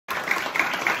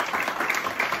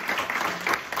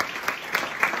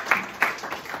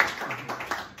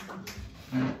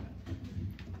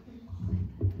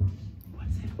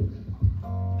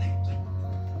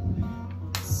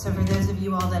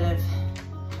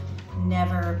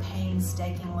never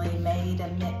painstakingly made a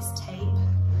mixtape.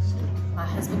 My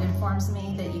husband informs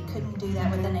me that you couldn't do that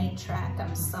with an 8-track.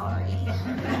 I'm sorry.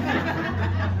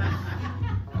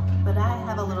 But I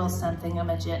have a little something. I'm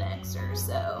a Gen Xer,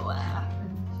 so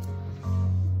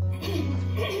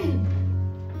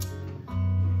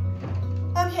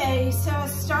okay, so I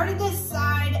started this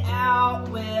side out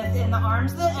with In the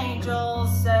Arms of the Angels,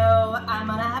 so I'm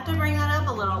gonna have to bring that up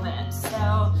a little bit.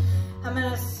 So I'm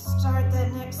gonna start the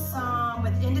next song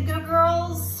with Indigo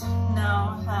Girls.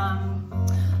 No,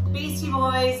 Beastie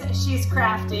Boys, She's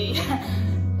Crafty.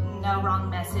 No, wrong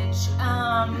message.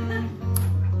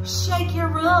 Shake Your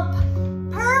Rump.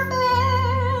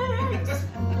 Perfect!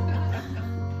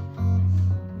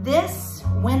 This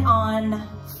went on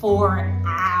for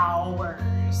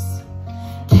hours.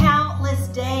 Countless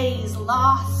days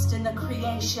lost in the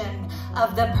creation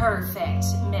of the perfect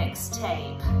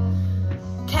mixtape.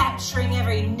 Capturing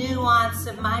every nuance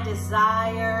of my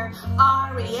desire,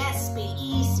 R-E-S-P-E-C-T,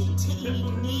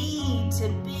 need to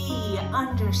be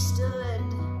understood.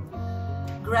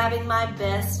 Grabbing my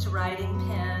best writing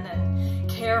pen and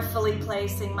carefully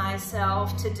placing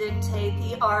myself to dictate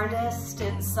the artist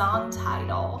and song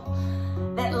title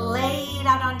that laid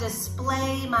out on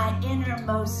display my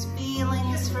innermost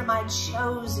feelings for my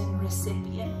chosen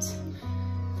recipient.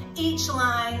 Each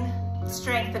line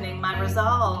strengthening my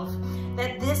resolve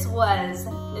that this was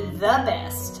the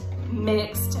best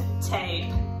mixed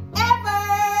tape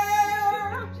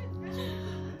ever.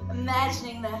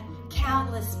 Imagining the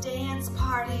countless dance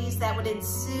parties that would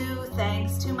ensue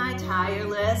thanks to my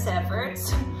tireless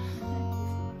efforts,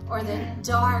 or the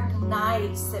dark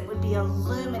nights that would be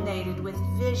illuminated with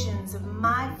visions of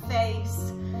my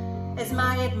face as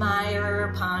my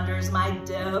admirer ponders my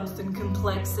depth and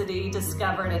complexity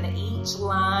discovered in each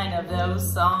line of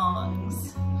those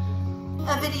songs.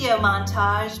 A video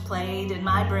montage played in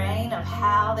my brain of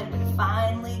how they would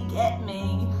finally get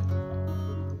me.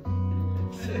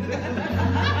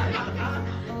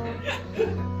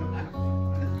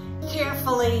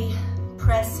 Carefully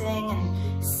pressing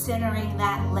and centering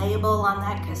that label on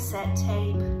that cassette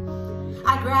tape,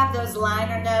 I grab those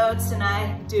liner notes and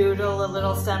I doodle a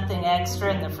little something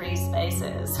extra in the free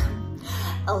spaces.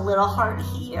 A little heart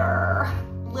here,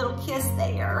 little kiss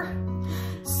there,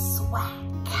 swag.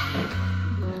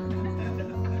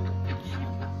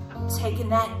 Taking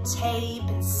that tape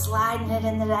and sliding it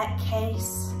into that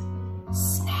case,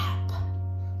 snap.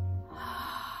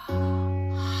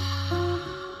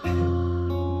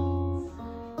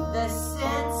 The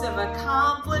sense of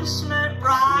accomplishment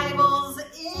rivals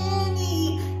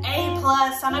any A+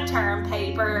 on a term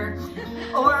paper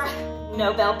or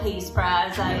Nobel Peace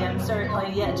Prize I am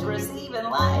certainly yet to receive in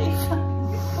life.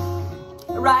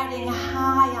 Riding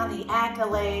high on the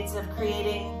accolades of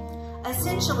creating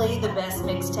essentially the best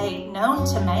mixtape known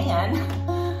to man,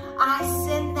 I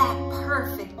send that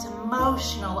perfect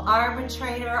emotional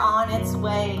arbitrator on its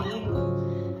way,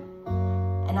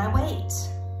 and I wait.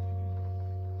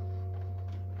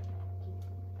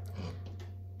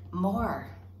 More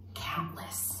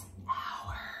countless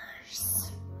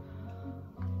hours.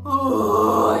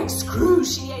 Oh,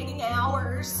 excruciating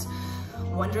hours.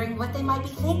 Wondering what they might be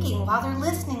thinking while they're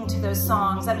listening to those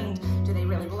songs. I mean, do they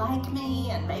really like me?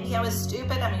 And maybe I was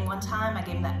stupid. I mean, one time I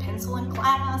gave him that pencil in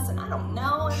class and I don't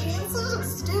know, I mean, it's so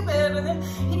stupid. And then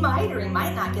he might or he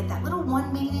might not get that little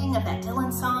one meaning of that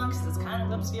Dylan song because it's kind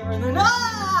of obscure. And then,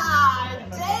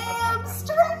 damn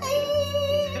straight!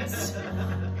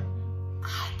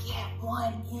 I get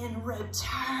one in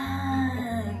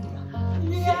return.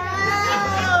 Yes!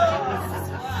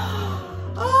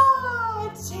 Oh,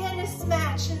 a tennis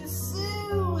match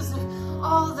ensues.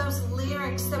 All those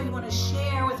lyrics that we want to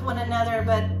share with one another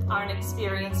but aren't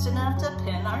experienced enough to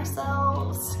pen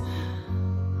ourselves.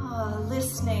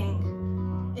 Listening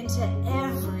into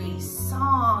every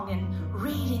song and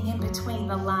reading in between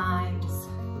the lines.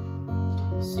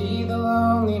 See the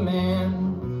lonely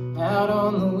man out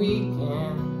on the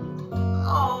weekend.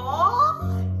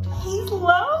 Aww, he's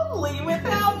lonely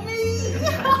without me.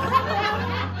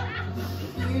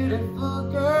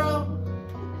 Beautiful girl,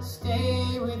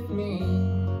 stay with me.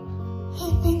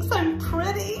 He thinks I'm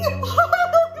pretty. And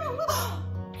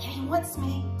he wants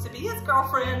me to be his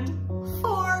girlfriend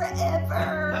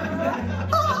forever.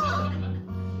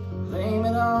 Blame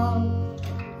it on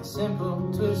a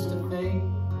simple twist of fate.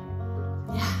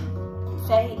 Yeah,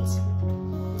 fate.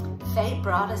 Fate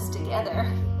brought us together.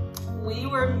 We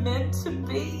were meant to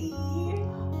be.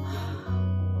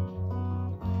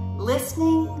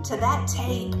 Listening to that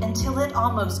tape until it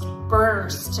almost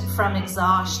burst from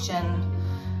exhaustion.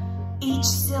 each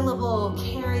syllable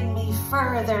carrying me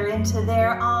further into their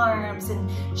arms and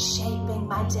shaping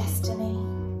my destiny.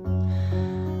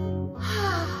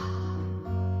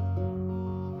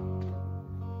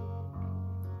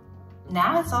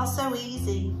 Now it's all so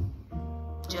easy.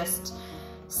 Just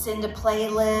send a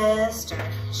playlist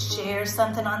or share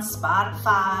something on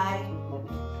Spotify,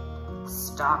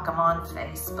 stalk them on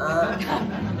Facebook.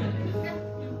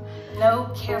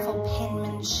 No careful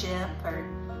penmanship or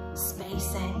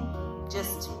spacing.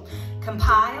 Just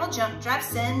compile, jump drive,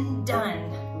 send, done.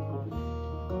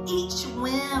 Each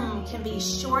whim can be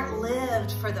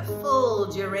short-lived for the full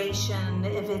duration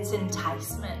of its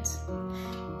enticement.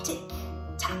 Tick,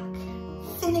 tock,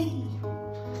 finny.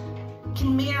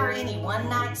 Can mirror any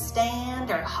one-night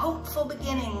stand or hopeful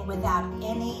beginning without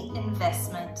any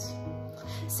investment.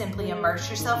 Simply immerse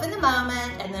yourself in the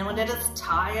moment, and then when it is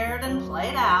tired and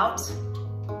played out,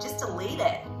 just delete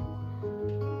it.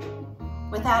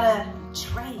 Without a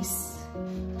trace,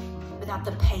 without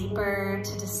the paper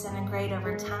to disintegrate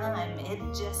over time, it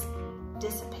just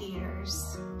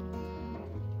disappears.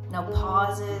 No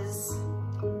pauses,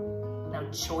 no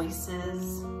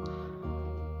choices,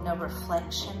 no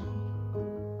reflection.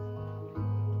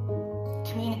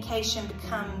 Communication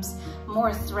becomes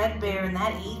more threadbare in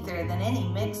that ether than any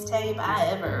mixtape I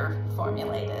ever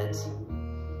formulated.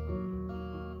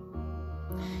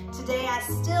 Today I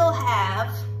still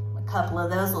have a couple of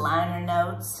those liner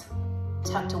notes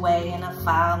tucked away in a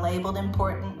file labeled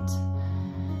important.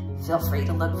 Feel free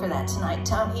to look for that tonight,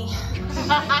 Tony.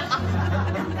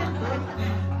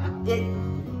 It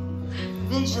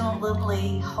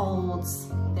vigilantly holds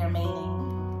their meaning.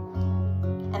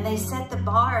 And they set the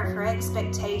bar for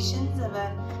expectations of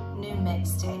a new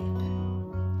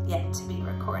mixtape yet to be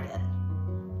recorded.